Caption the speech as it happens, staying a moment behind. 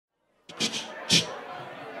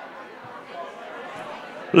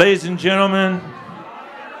Ladies and gentlemen,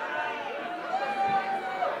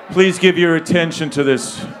 please give your attention to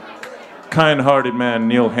this kind-hearted man,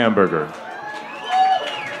 Neil Hamburger.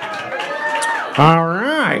 All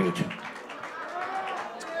right.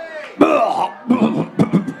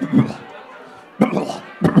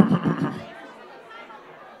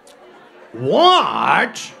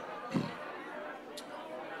 What?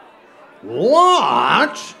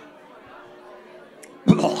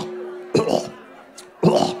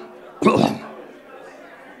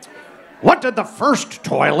 What did the first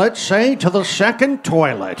toilet say to the second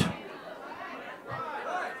toilet?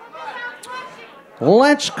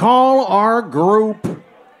 Let's call our group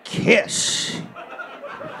KISS.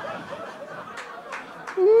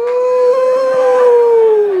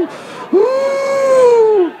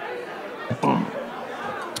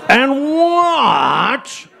 And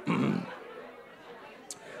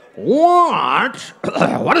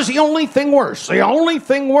what is the only thing worse? The only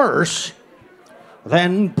thing worse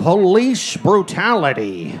than police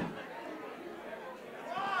brutality.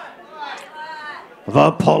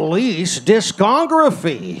 The police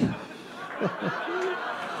discography.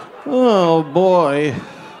 Oh, boy.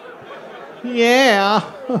 Yeah.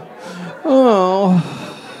 Oh,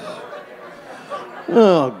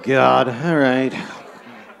 God. All right.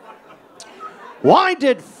 Why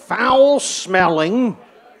did foul-smelling,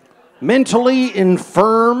 mentally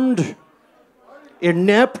infirmed,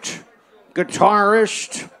 inept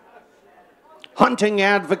guitarist, hunting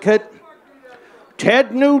advocate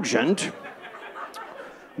Ted Nugent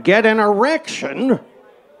get an erection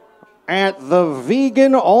at the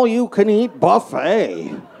vegan all-you-can-eat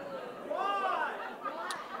buffet?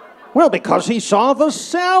 Well, because he saw the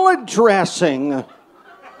salad dressing.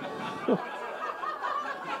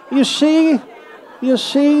 You see?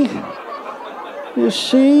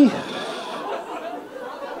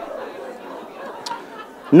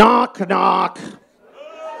 Knock, knock.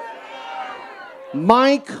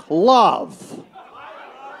 Mike Love.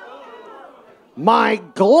 My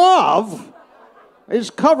glove is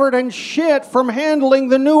covered in shit from handling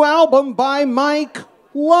the new album by Mike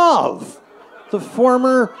Love, the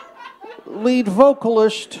former lead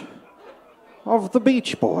vocalist of the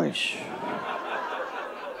Beach Boys.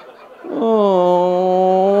 Oh.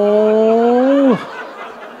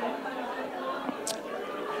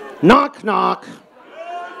 Knock, knock.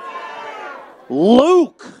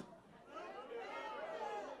 Luke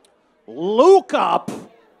up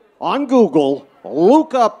on Google,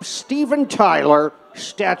 look up Steven Tyler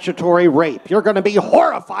statutory rape. You're going to be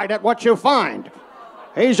horrified at what you find.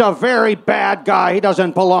 He's a very bad guy. He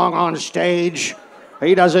doesn't belong on stage.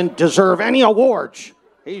 He doesn't deserve any awards.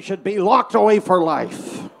 He should be locked away for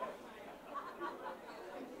life.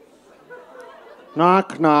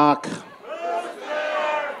 Knock, knock.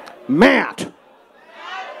 Matt.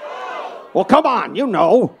 Well, come on, you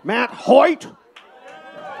know, Matt Hoyt.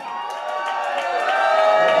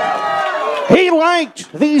 He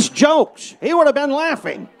liked these jokes. He would have been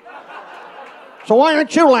laughing. So why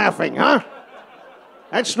aren't you laughing, huh?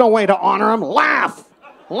 That's no way to honor him. Laugh.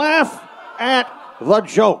 Laugh at the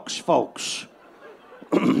jokes, folks.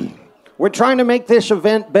 We're trying to make this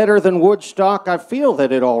event better than Woodstock. I feel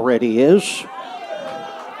that it already is.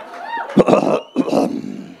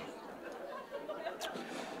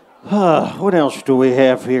 What else do we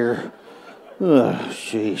have here?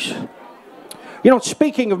 Jeez. You know,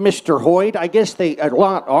 speaking of Mr. Hoyt, I guess a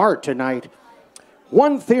lot are tonight.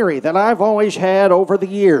 One theory that I've always had over the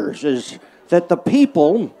years is that the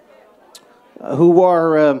people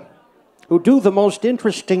who do the most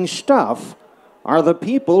interesting stuff are the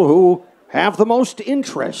people who have the most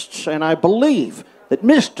interests. And I believe that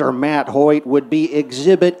Mr. Matt Hoyt would be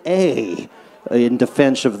Exhibit A in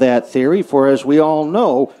defense of that theory, for as we all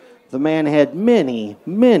know, the man had many,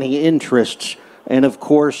 many interests, and of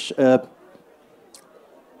course,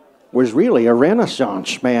 was really a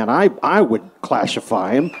Renaissance man. I would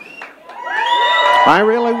classify him. I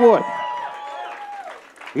really would.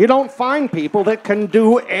 You don't find people that can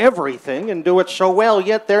do everything and do it so well,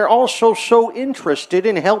 yet they're also so interested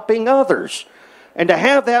in helping others. And to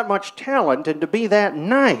have that much talent and to be that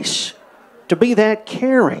nice, to be that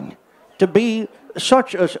caring, to be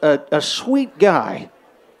such a sweet guy,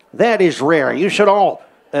 that is rare. You should all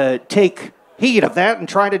take heed of that and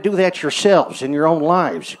try to do that yourselves in your own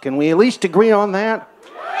lives. Can we at least agree on that?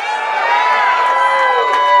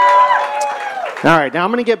 All right, now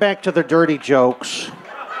I'm going to get back to the dirty jokes.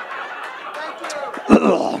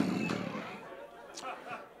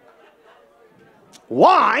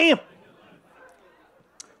 Why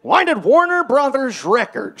did Warner Brothers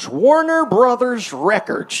Records,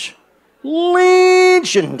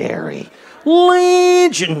 legendary,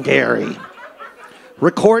 legendary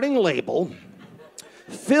recording label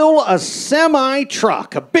fill a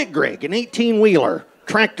semi-truck, a big rig, an 18-wheeler,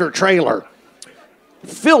 tractor trailer,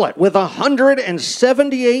 fill it with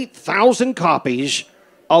 178,000 copies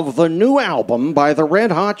of the new album by the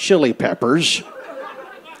Red Hot Chili Peppers,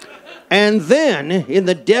 and then, in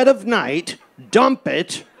the dead of night, dump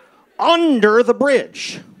it under the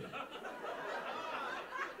bridge.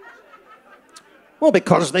 Well,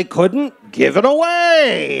 because they couldn't give it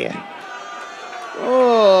away.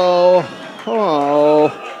 Oh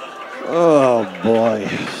boy.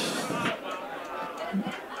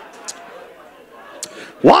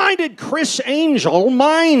 Why did Chris Angel,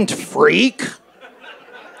 mind freak,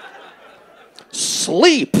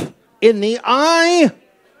 sleep in the eye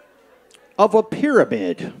of a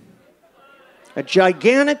pyramid? A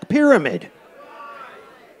gigantic pyramid.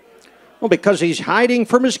 Well, because he's hiding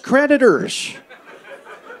from his creditors.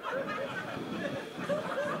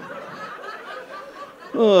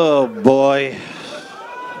 Oh, boy.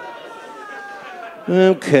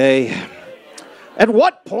 Okay. At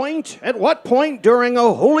what point during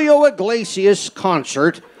a Julio Iglesias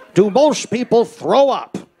concert do most people throw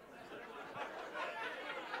up?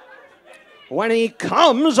 When he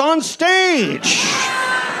comes on stage.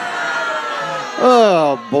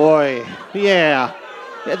 Oh, boy. Yeah.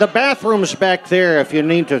 The bathroom's back there if you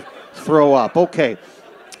need to throw up. Okay.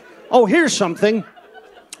 Oh, here's something.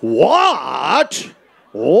 What?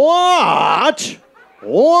 What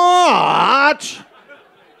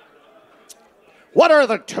are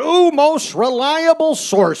the two most reliable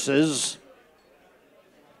sources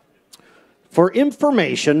for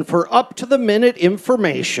information, for up-to-the-minute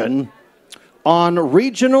information on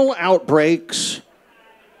regional outbreaks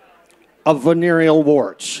of venereal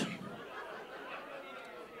warts?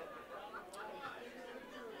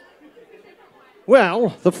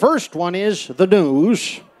 Well, the first one is the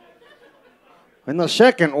news. And the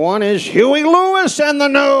second one is Huey Lewis and the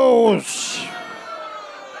news.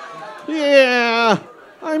 Yeah,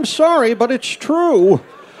 I'm sorry, but it's true.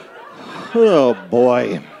 Oh,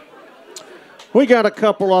 boy. We got a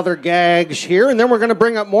couple other gags here, and then we're going to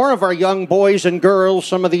bring up more of our young boys and girls,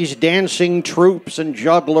 some of these dancing troupes and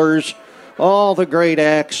jugglers, all the great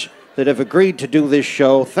acts that have agreed to do this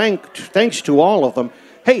show. Thanks to all of them.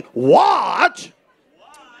 Hey, what?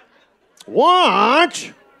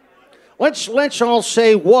 What? Let's all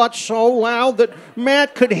say what so loud that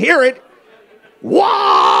Matt could hear it. What?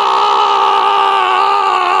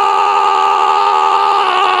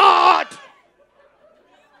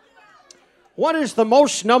 What is the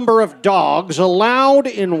most number of dogs allowed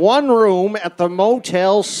in one room at the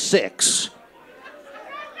Motel 6?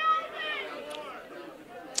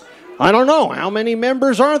 I don't know. How many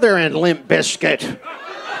members are there in Limp Bizkit?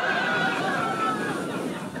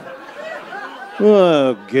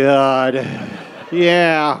 Oh, God.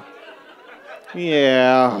 Yeah.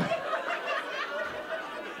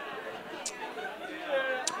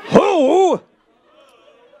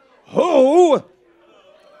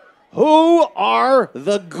 Who are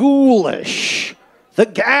the ghoulish, the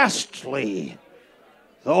ghastly,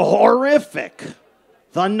 the horrific,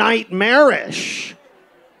 the nightmarish,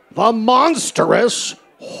 the monstrous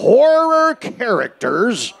horror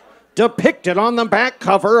characters depicted on the back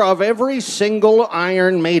cover of every single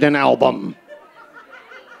Iron Maiden album?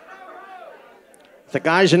 The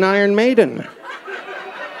guys in Iron Maiden.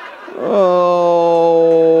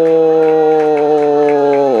 Oh.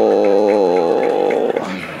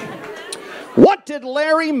 What did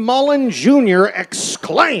Larry Mullen Jr.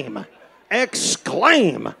 exclaim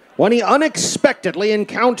when he unexpectedly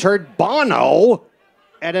encountered Bono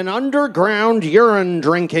at an underground urine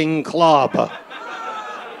drinking club?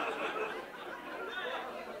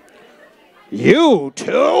 You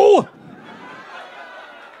too?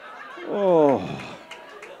 Oh.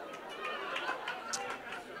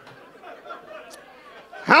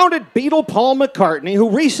 How did Beatle Paul McCartney, who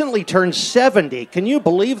recently turned 70, can you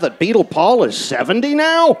believe that Beatle Paul is 70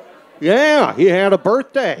 now? Yeah, he had a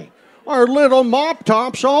birthday. Our little mop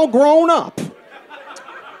top's all grown up.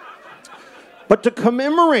 But to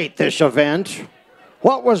commemorate this event,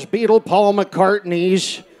 what was Beatle Paul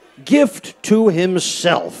McCartney's gift to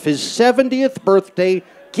himself, his 70th birthday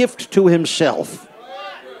gift to himself?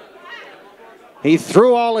 He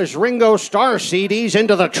threw all his Ringo Starr CDs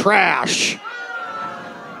into the trash.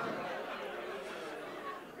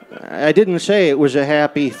 I didn't say it was a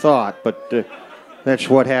happy thought, but that's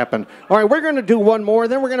what happened. All right, we're going to do one more,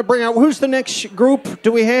 then we're going to bring out, who's the next group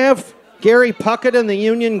do we have? Gary Puckett and the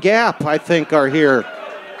Union Gap, I think, are here.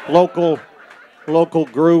 Local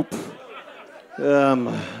group.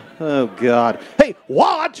 Oh, God. Hey,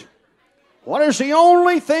 what? What is the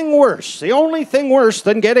only thing worse? The only thing worse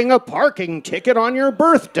than getting a parking ticket on your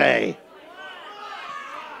birthday?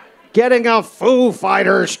 Getting a Foo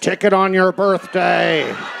Fighters ticket on your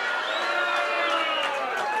birthday.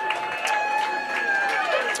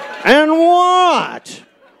 And what?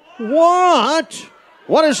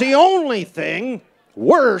 What is the only thing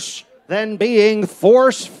worse than being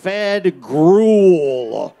force-fed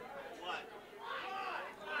gruel?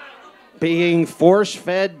 Being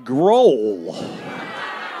force-fed gruel.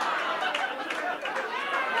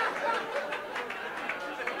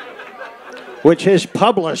 Which his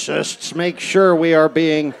publicists make sure we are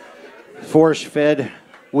being force-fed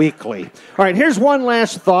weekly. All right, here's one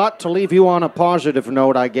last thought to leave you on a positive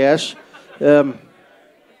note, I guess. If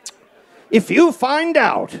you find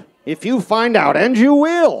out, and you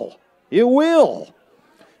will,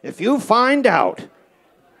 if you find out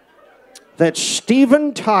that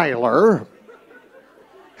Steven Tyler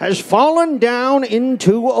has fallen down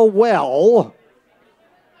into a well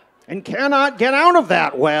and cannot get out of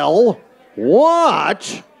that well,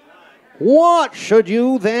 what should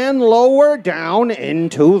you then lower down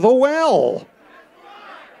into the well?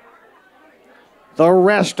 The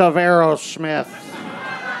rest of Aerosmith.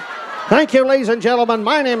 Thank you, ladies and gentlemen.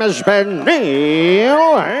 My name has been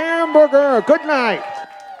Neil Hamburger. Good night.